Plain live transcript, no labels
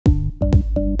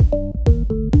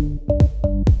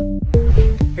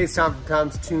Hey, it's Tom from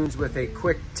Pontoons with a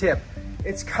quick tip.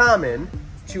 It's common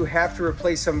to have to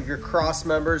replace some of your cross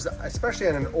members, especially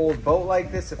on an old boat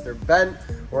like this, if they're bent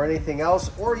or anything else,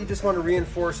 or you just want to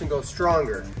reinforce and go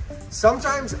stronger.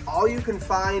 Sometimes all you can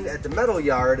find at the metal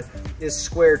yard is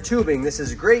square tubing. This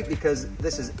is great because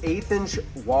this is 1/8 inch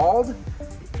walled,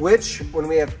 which when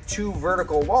we have two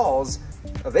vertical walls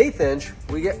of 1/8 inch,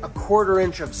 we get 1/4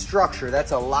 inch of structure.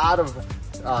 That's a lot of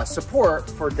support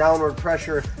for downward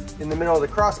pressure in the middle of the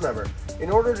cross member.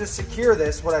 In order to secure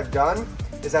this, what I've done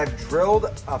is I've drilled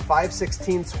a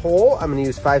 5/16 hole. I'm gonna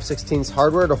use 5/16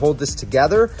 hardware to hold this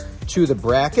together to the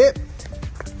bracket.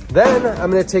 Then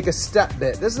I'm gonna take a step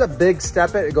bit. This is a big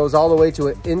step bit. It goes all the way to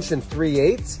 1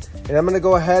 3/8 inches. And I'm gonna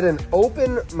go ahead and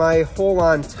open my hole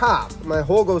on top. My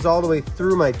hole goes all the way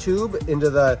through my tube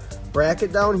into the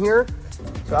bracket down here.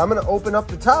 So I'm gonna open up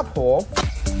the top hole.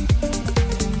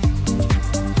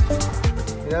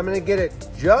 And I'm gonna get it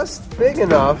just big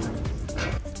enough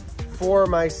for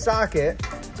my socket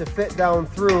to fit down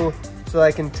through so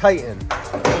I can tighten.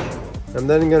 I'm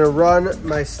then gonna run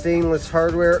my stainless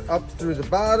hardware up through the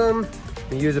bottom.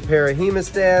 I use a pair of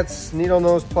hemostats. Needle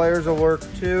nose pliers will work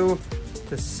too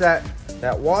to set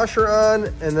that washer on,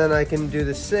 and then I can do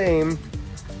the same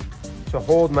to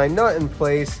hold my nut in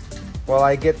place while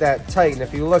I get that tight. And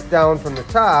if you look down from the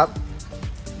top,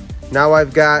 now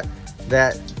I've got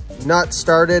that nut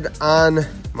started on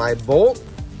my bolt.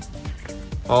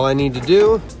 All I need to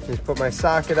do is put my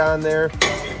socket on there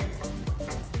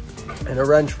and a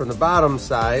wrench from the bottom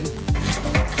side.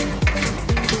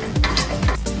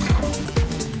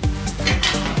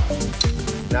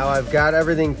 Now I've got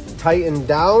everything tightened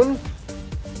down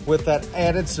with that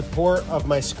added support of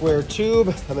my square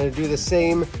tube. I'm gonna do the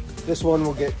same. This one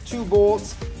will get 2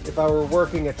 bolts. If I were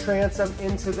working a transom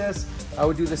into this, I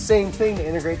would do the same thing to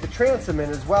integrate the transom in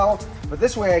as well. But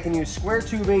this way I can use square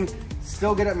tubing,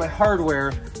 still get at my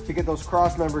hardware to get those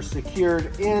cross members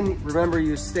secured in. Remember,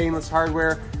 use stainless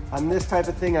hardware. On this type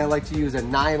of thing, I like to use a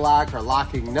nylock or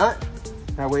locking nut.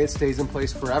 That way it stays in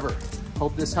place forever.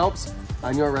 Hope this helps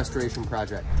on your restoration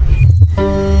project.